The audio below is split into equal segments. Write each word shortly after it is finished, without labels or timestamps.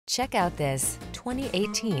Check out this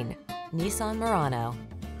 2018 Nissan Murano.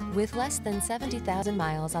 With less than 70,000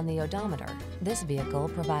 miles on the odometer, this vehicle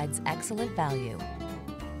provides excellent value.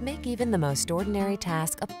 Make even the most ordinary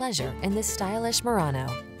task a pleasure in this stylish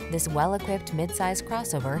Murano. This well-equipped midsize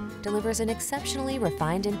crossover delivers an exceptionally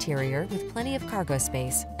refined interior with plenty of cargo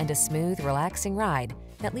space and a smooth, relaxing ride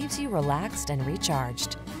that leaves you relaxed and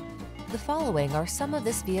recharged. The following are some of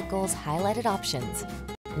this vehicle's highlighted options: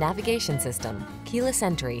 navigation system, keyless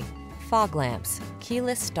entry, fog lamps,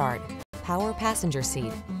 keyless start, power passenger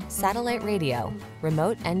seat, satellite radio,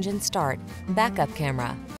 remote engine start, backup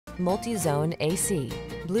camera, multi-zone AC,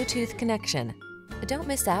 Bluetooth connection. Don't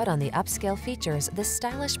miss out on the upscale features this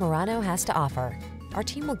stylish Murano has to offer. Our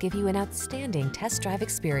team will give you an outstanding test drive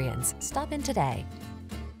experience. Stop in today.